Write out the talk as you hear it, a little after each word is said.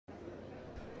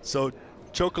So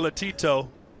Chocolatito,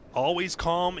 always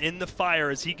calm in the fire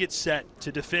as he gets set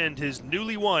to defend his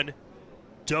newly won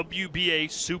WBA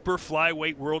Super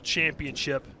Flyweight World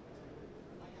Championship.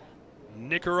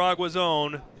 Nicaragua's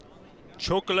own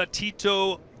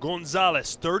Chocolatito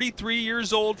Gonzalez, 33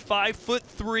 years old,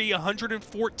 5'3",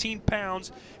 114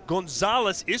 pounds.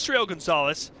 Gonzalez, Israel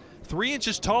Gonzalez, 3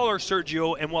 inches taller,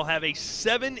 Sergio, and will have a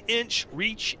 7-inch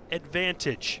reach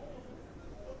advantage.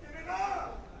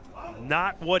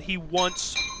 Not what he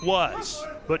once was,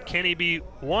 but can he be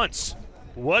once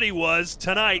what he was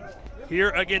tonight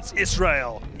here against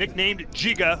Israel, nicknamed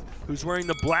Giga, who's wearing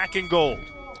the black and gold.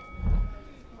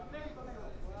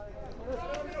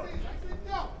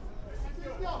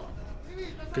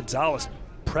 Gonzalez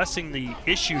pressing the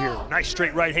issue here. Nice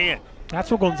straight right hand. That's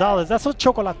what Gonzalez, that's what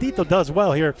Chocolatito does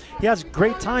well here. He has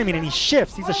great timing and he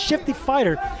shifts. He's a shifty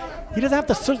fighter. He doesn't have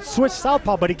to switch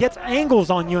southpaw, but he gets angles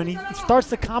on you and he starts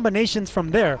the combinations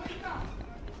from there.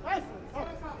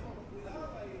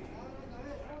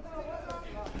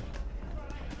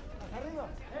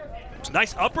 It's a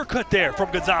nice uppercut there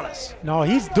from Gonzalez. No,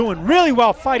 he's doing really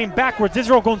well fighting backwards,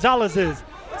 Israel Gonzalez is.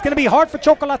 It's going to be hard for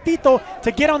Chocolatito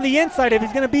to get on the inside if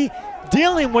he's going to be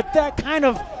dealing with that kind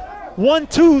of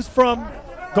 1-2s from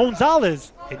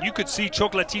Gonzalez. And you could see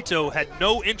Chocolatito had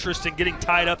no interest in getting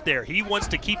tied up there. He wants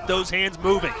to keep those hands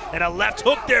moving. And a left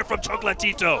hook there from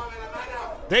Chocolatito.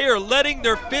 They are letting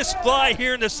their fists fly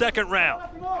here in the second round.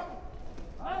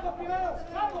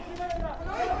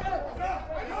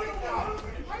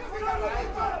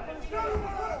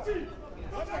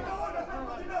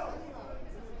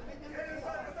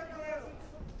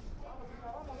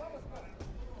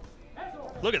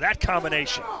 Look at that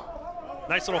combination.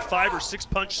 Nice little 5 or 6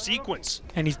 punch sequence.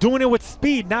 And he's doing it with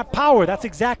speed, not power. That's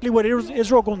exactly what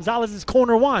Israel Gonzalez's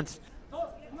corner wants.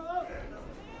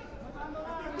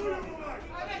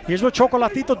 Here's where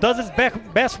Chocolatito does his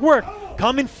best work,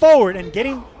 coming forward and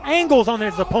getting angles on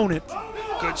his opponent.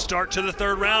 Good start to the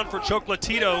third round for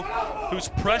Chocolatito, whose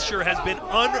pressure has been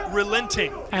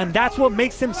unrelenting. And that's what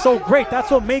makes him so great. That's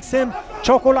what makes him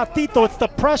Chocolatito. It's the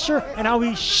pressure and how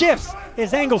he shifts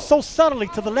his angles so subtly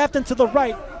to the left and to the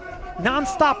right,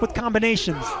 non-stop with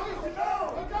combinations.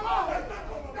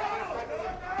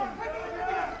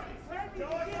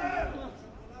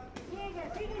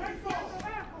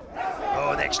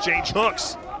 Oh, they exchange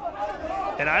hooks.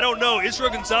 And I don't know, Israel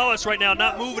Gonzalez right now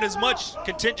not moving as much,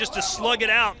 content just to slug it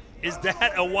out. Is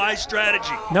that a wise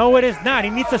strategy? No, it is not. He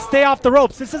needs to stay off the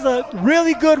ropes. This is a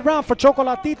really good round for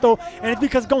Chocolatito, and it's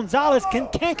because Gonzalez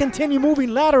can't continue moving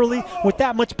laterally with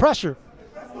that much pressure.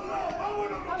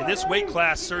 In this weight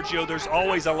class, Sergio, there's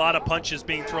always a lot of punches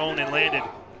being thrown and landed,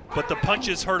 but the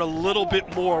punches hurt a little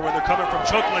bit more when they're coming from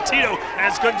Chocolatito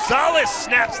as Gonzalez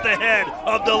snaps the head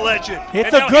of the legend.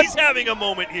 It's and now he's having a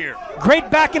moment here. Great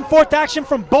back and forth action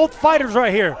from both fighters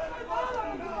right here.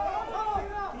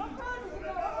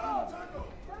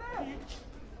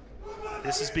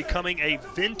 This is becoming a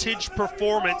vintage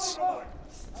performance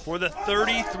for the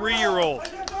 33-year-old.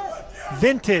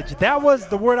 Vintage, that was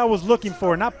the word I was looking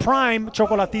for. Not prime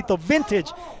Chocolatito, vintage.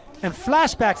 And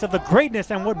flashbacks of the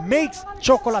greatness and what makes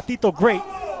Chocolatito great.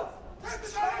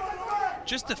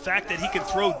 Just the fact that he can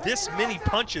throw this many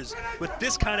punches with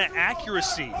this kind of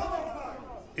accuracy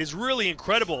is really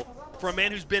incredible for a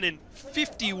man who's been in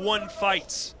 51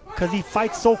 fights. Because he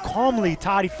fights so calmly,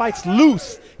 Todd. He fights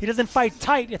loose. He doesn't fight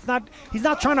tight. He's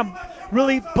not trying to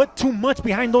really put too much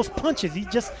behind those punches. He's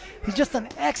just an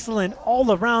excellent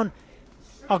all-around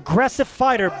aggressive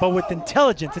fighter, but with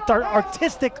intelligence. It's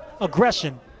artistic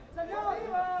aggression.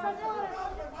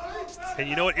 And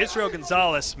you know what? Israel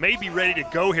Gonzalez may be ready to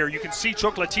go here. You can see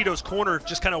Chocolatito's corner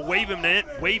just kind of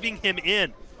waving him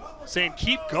in, saying,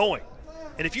 keep going.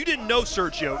 And if you didn't know,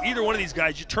 Sergio, either one of these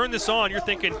guys, you turn this on, you're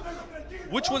thinking,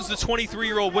 which one's the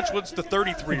 23-year-old, which one's the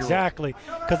 33-year-old? Exactly,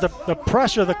 because the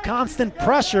pressure, the constant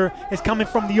pressure is coming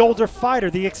from the older fighter,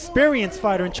 the experienced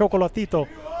fighter in Chocolatito.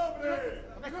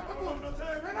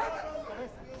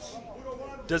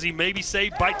 Does he maybe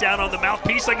say bite down on the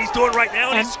mouthpiece like he's doing right now,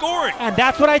 and he's scoring? And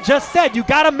that's what I just said. You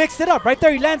got to mix it up. Right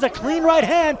there, he lands a clean right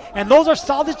hand, and those are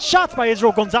solid shots by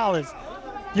Israel Gonzalez.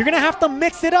 You're going to have to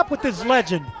mix it up with this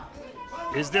legend.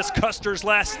 Is this Custer's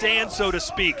last stand, so to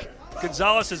speak?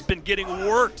 Gonzalez has been getting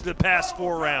worked the past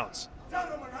 4 rounds.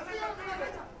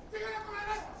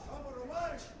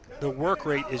 The work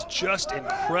rate is just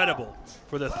incredible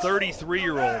for the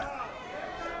 33-year-old.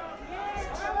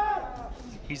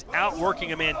 He's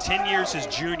outworking a man 10 years his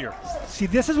junior. See,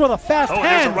 this is where the fast hands.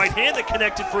 There's a right hand that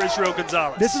connected for Israel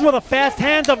Gonzalez. This is where the fast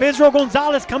hands of Israel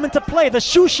Gonzalez come into play. The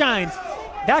shoe shines.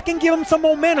 That can give him some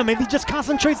momentum if he just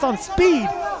concentrates on speed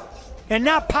and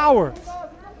not power.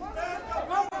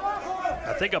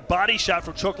 think a body shot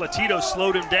from Chocolatito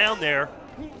slowed him down there.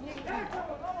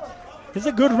 This is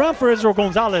a good round for Israel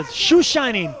Gonzalez. Shoe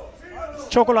shining,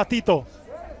 Chocolatito.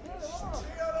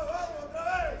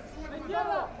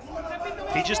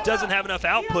 He just doesn't have enough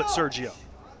output, Sergio.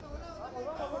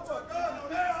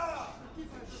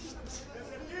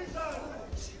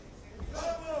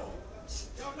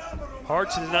 Hard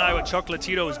to deny what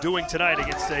Chocolatito is doing tonight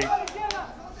against a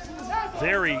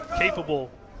very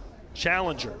capable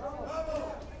challenger.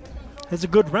 It's a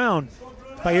good round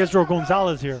by Israel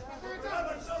Gonzalez here.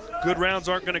 Good rounds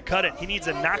aren't going to cut it. He needs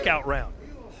a knockout round,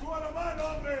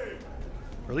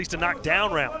 or at least a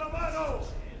knockdown round.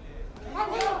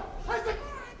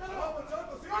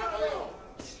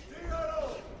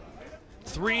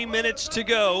 3 minutes to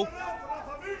go.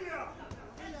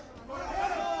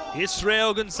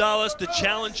 Israel Gonzalez, the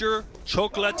challenger,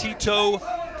 Chocolatito,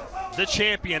 the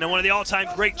champion, and one of the all-time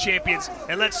great champions.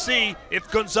 And let's see if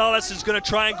Gonzalez is going to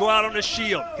try and go out on a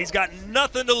shield. He's got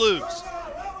nothing to lose.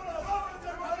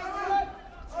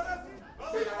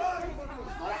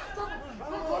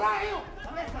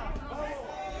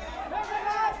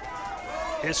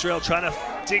 Israel trying to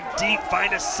dig deep,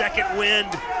 find a second wind.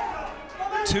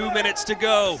 2 minutes to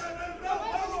go.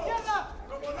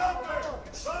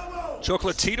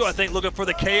 Chocolatito, I think, looking for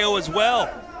the KO as well.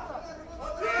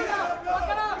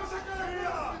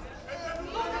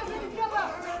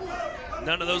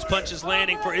 None of those punches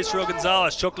landing for Israel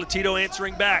Gonzalez. Chocolatito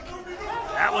answering back.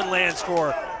 That one lands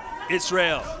for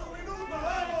Israel.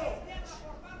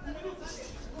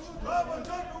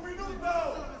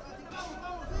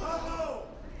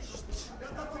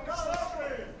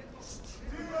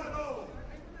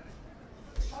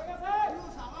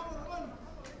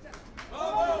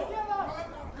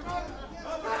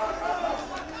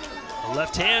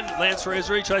 Left hand lands for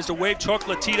Israel. He tries to wave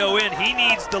Chocolatito in. He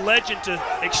needs the legend to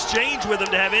exchange with him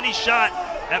to have any shot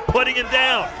at putting him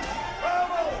down.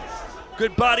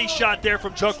 Good body shot there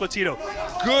from Chocolatito.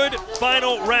 Good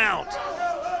final round.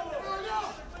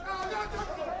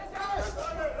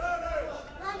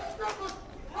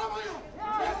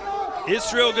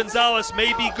 Israel Gonzalez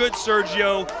may be good,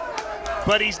 Sergio,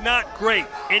 but he's not great.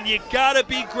 And you gotta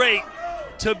be great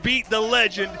to beat the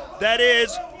legend that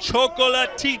is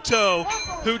Chocolatito,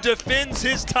 who defends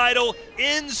his title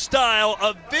in style,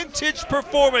 a vintage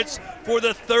performance for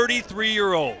the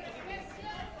 33-year-old.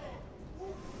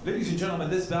 Ladies and gentlemen,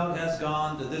 this bout has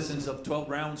gone the distance of 12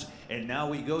 rounds, and now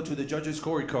we go to the judges'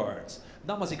 scorecards.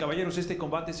 Damas y caballeros, este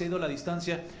combate se ha ido a la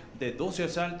distancia de 12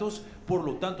 asaltos, por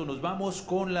lo tanto nos vamos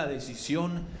con la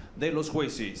decisión de los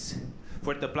jueces.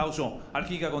 Fuerte aplauso al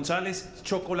Giga González,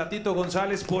 Chocolatito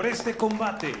González, por este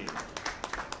combate.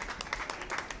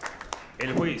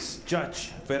 El juez,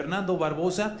 Judge Fernando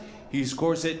Barbosa, he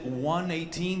scores it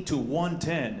 118 to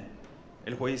 110.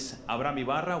 El juez Abraham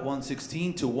Ibarra,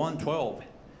 116 to 112.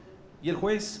 Y el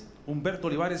juez Humberto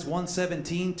Olivares,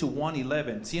 117 to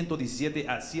 111, 117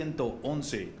 a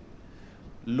 111.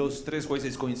 Los tres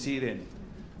jueces coinciden.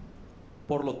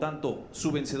 Por lo tanto,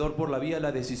 su vencedor por la vía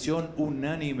la decisión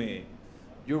unánime.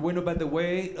 Your winner by the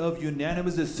way of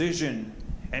unanimous decision.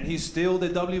 And he's still the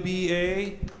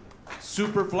WBA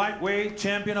Super Flyweight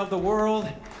Champion of the World.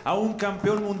 A un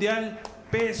campeón mundial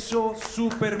peso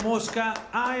super mosca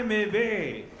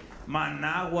AMB.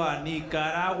 Managua,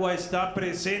 Nicaragua está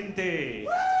presente.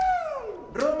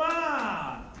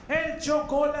 Roma, el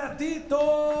Chocolatito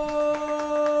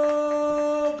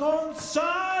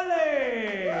González.